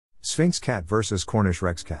Sphynx Cat versus Cornish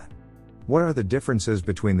Rex Cat. What are the differences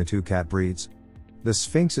between the two cat breeds? The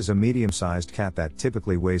Sphynx is a medium-sized cat that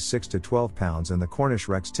typically weighs 6 to 12 pounds and the Cornish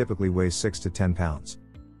Rex typically weighs 6 to 10 pounds.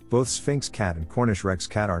 Both Sphynx Cat and Cornish Rex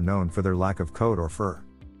Cat are known for their lack of coat or fur.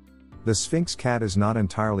 The Sphynx Cat is not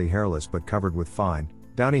entirely hairless but covered with fine,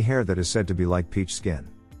 downy hair that is said to be like peach skin.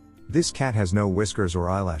 This cat has no whiskers or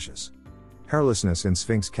eyelashes. Hairlessness in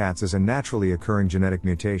Sphynx cats is a naturally occurring genetic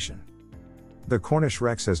mutation. The Cornish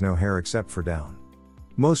Rex has no hair except for down.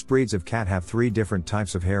 Most breeds of cat have three different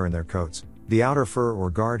types of hair in their coats: the outer fur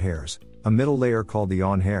or guard hairs, a middle layer called the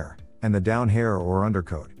on hair, and the down hair or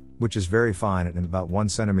undercoat, which is very fine and about 1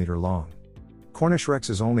 centimeter long. Cornish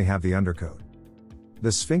Rexes only have the undercoat.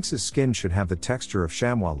 The Sphynx's skin should have the texture of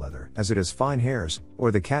chamois leather as it has fine hairs,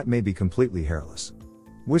 or the cat may be completely hairless.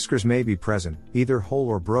 Whiskers may be present, either whole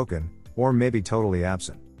or broken, or may be totally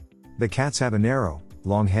absent. The cats have a narrow,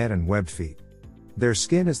 long head and webbed feet. Their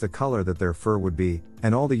skin is the color that their fur would be,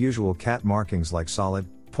 and all the usual cat markings like solid,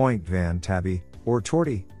 point, van, tabby, or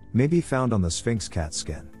tortie, may be found on the Sphynx cat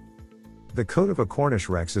skin. The coat of a Cornish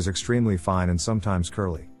Rex is extremely fine and sometimes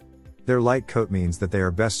curly. Their light coat means that they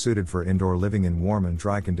are best suited for indoor living in warm and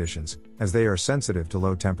dry conditions, as they are sensitive to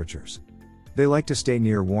low temperatures. They like to stay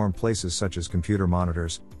near warm places such as computer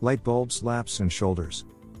monitors, light bulbs, laps, and shoulders.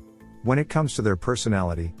 When it comes to their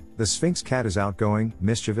personality, the Sphynx cat is outgoing,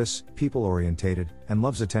 mischievous, people-orientated, and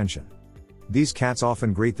loves attention. These cats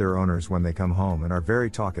often greet their owners when they come home and are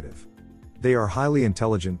very talkative. They are highly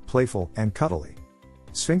intelligent, playful, and cuddly.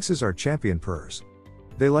 Sphynxes are champion purrs.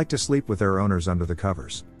 They like to sleep with their owners under the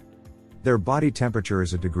covers. Their body temperature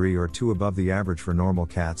is a degree or two above the average for normal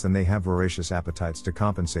cats, and they have voracious appetites to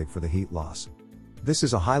compensate for the heat loss. This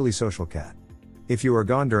is a highly social cat. If you are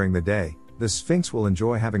gone during the day, the Sphynx will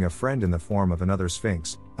enjoy having a friend in the form of another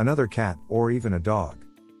Sphynx, another cat, or even a dog.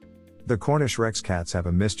 The Cornish Rex cats have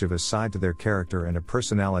a mischievous side to their character and a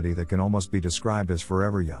personality that can almost be described as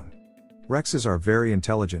forever young. Rexes are very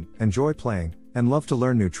intelligent, enjoy playing, and love to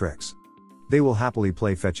learn new tricks. They will happily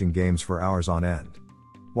play fetching games for hours on end.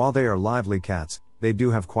 While they are lively cats, they do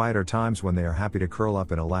have quieter times when they are happy to curl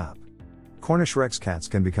up in a lap. Cornish Rex cats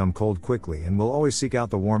can become cold quickly and will always seek out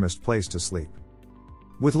the warmest place to sleep.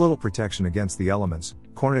 With little protection against the elements,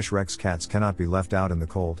 Cornish Rex cats cannot be left out in the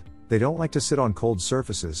cold. They don't like to sit on cold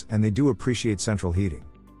surfaces and they do appreciate central heating.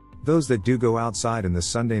 Those that do go outside in the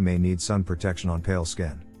Sunday may need sun protection on pale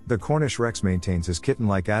skin. The Cornish Rex maintains his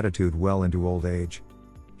kitten-like attitude well into old age.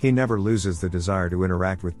 He never loses the desire to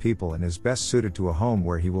interact with people and is best suited to a home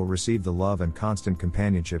where he will receive the love and constant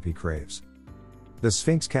companionship he craves. The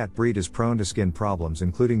Sphynx cat breed is prone to skin problems,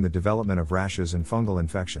 including the development of rashes and fungal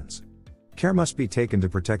infections. Care must be taken to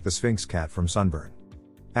protect the Sphynx cat from sunburn.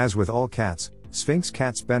 As with all cats, Sphynx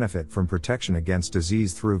cats benefit from protection against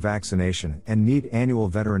disease through vaccination and need annual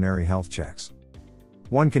veterinary health checks.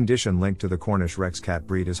 One condition linked to the Cornish Rex cat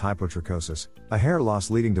breed is hypotrichosis, a hair loss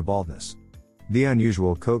leading to baldness. The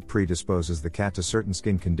unusual coat predisposes the cat to certain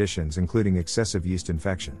skin conditions, including excessive yeast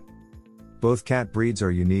infection. Both cat breeds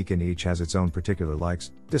are unique and each has its own particular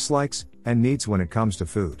likes, dislikes, and needs when it comes to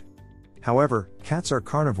food. However, cats are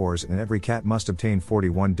carnivores and every cat must obtain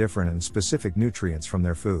 41 different and specific nutrients from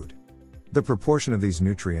their food. The proportion of these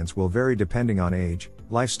nutrients will vary depending on age,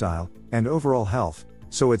 lifestyle, and overall health,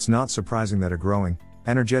 so it's not surprising that a growing,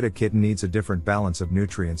 energetic kitten needs a different balance of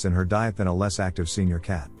nutrients in her diet than a less active senior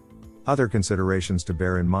cat. Other considerations to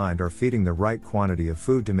bear in mind are feeding the right quantity of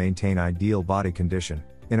food to maintain ideal body condition,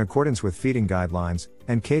 in accordance with feeding guidelines,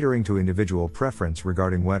 and catering to individual preference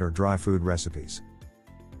regarding wet or dry food recipes.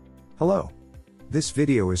 Hello. This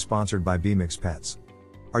video is sponsored by Sphynx Pets.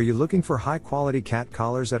 Are you looking for high-quality cat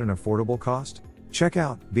collars at an affordable cost? Check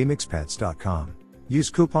out sphynxpets.com. Use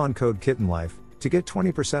coupon code KittenLife to get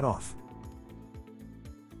 20% off.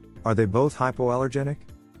 Are they both hypoallergenic?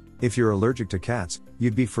 If you're allergic to cats,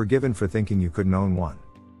 you'd be forgiven for thinking you couldn't own one.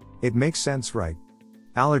 It makes sense, right?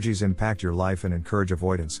 Allergies impact your life and encourage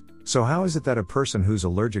avoidance, so how is it that a person who's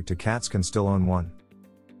allergic to cats can still own one?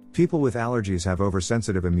 People with allergies have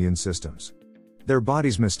oversensitive immune systems. Their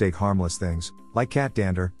bodies mistake harmless things, like cat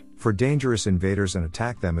dander, for dangerous invaders and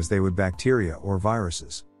attack them as they would bacteria or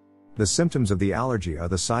viruses. The symptoms of the allergy are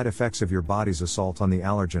the side effects of your body's assault on the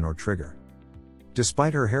allergen or trigger.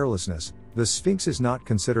 Despite her hairlessness, the Sphynx is not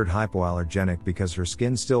considered hypoallergenic because her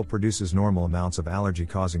skin still produces normal amounts of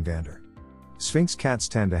allergy-causing dander. Sphynx cats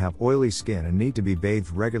tend to have oily skin and need to be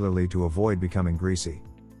bathed regularly to avoid becoming greasy.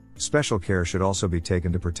 Special care should also be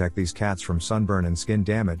taken to protect these cats from sunburn and skin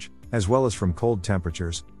damage, as well as from cold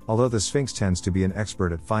temperatures, although the Sphynx tends to be an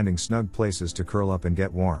expert at finding snug places to curl up and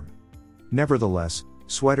get warm. Nevertheless,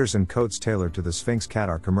 sweaters and coats tailored to the Sphynx cat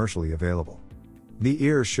are commercially available. The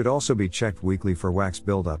ears should also be checked weekly for wax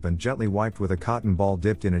buildup and gently wiped with a cotton ball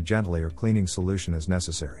dipped in a gently or cleaning solution as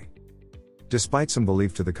necessary. Despite some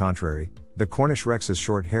belief to the contrary, the Cornish Rex's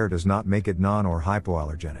short hair does not make it non- or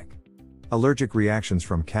hypoallergenic. Allergic reactions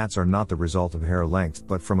from cats are not the result of hair length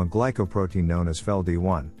but from a glycoprotein known as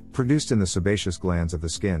FeLD1, produced in the sebaceous glands of the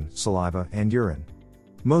skin, saliva, and urine.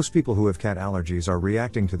 Most people who have cat allergies are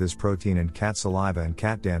reacting to this protein in cat saliva and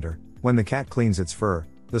cat dander. When the cat cleans its fur,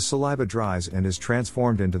 the saliva dries and is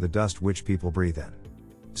transformed into the dust which people breathe in.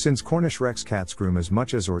 Since Cornish Rex cats groom as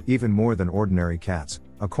much as or even more than ordinary cats,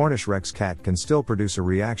 a Cornish Rex cat can still produce a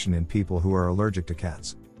reaction in people who are allergic to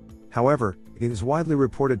cats. However, it is widely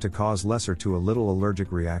reported to cause lesser to a little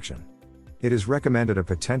allergic reaction. It is recommended a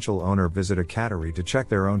potential owner visit a cattery to check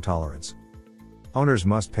their own tolerance. Owners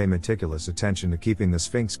must pay meticulous attention to keeping the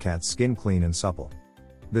Sphynx cat's skin clean and supple.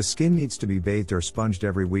 The skin needs to be bathed or sponged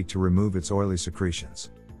every week to remove its oily secretions.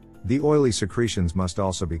 The oily secretions must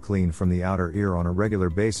also be cleaned from the outer ear on a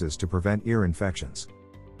regular basis to prevent ear infections.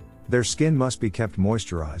 Their skin must be kept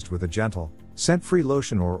moisturized with a gentle, scent-free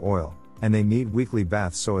lotion or oil, and they need weekly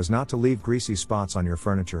baths so as not to leave greasy spots on your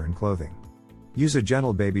furniture and clothing. Use a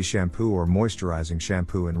gentle baby shampoo or moisturizing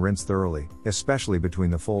shampoo and rinse thoroughly, especially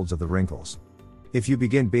between the folds of the wrinkles. If you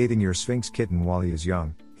begin bathing your Sphynx kitten while he is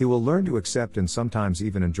young, he will learn to accept and sometimes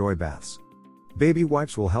even enjoy baths. Baby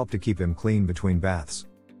wipes will help to keep him clean between baths.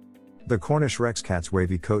 The Cornish Rex cat's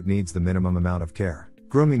wavy coat needs the minimum amount of care.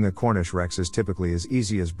 Grooming the Cornish Rex is typically as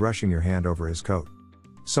easy as brushing your hand over his coat.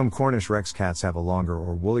 Some Cornish Rex cats have a longer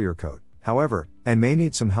or woollier coat, however, and may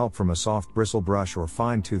need some help from a soft bristle brush or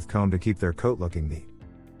fine-tooth comb to keep their coat looking neat.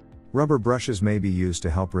 Rubber brushes may be used to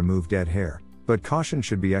help remove dead hair, but caution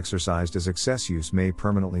should be exercised as excess use may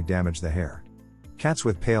permanently damage the hair. Cats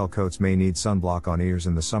with pale coats may need sunblock on ears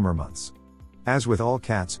in the summer months. As with all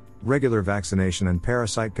cats, regular vaccination and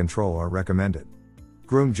parasite control are recommended.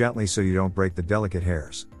 Groom gently so you don't break the delicate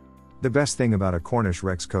hairs. The best thing about a Cornish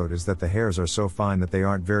Rex coat is that the hairs are so fine that they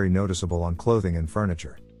aren't very noticeable on clothing and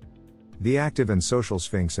furniture. The active and social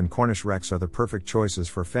Sphynx and Cornish Rex are the perfect choices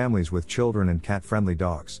for families with children and cat-friendly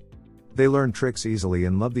dogs. They learn tricks easily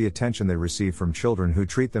and love the attention they receive from children who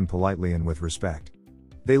treat them politely and with respect.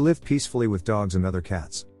 They live peacefully with dogs and other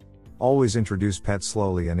cats. Always introduce pets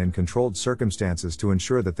slowly and in controlled circumstances to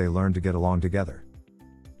ensure that they learn to get along together.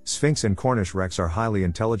 Sphynx and Cornish Rex are highly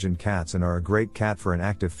intelligent cats and are a great cat for an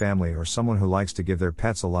active family or someone who likes to give their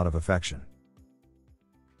pets a lot of affection.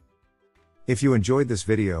 If you enjoyed this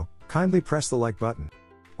video, kindly press the like button.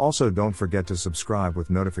 Also, don't forget to subscribe with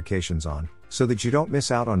notifications on, so that you don't miss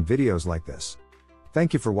out on videos like this.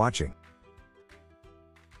 Thank you for watching.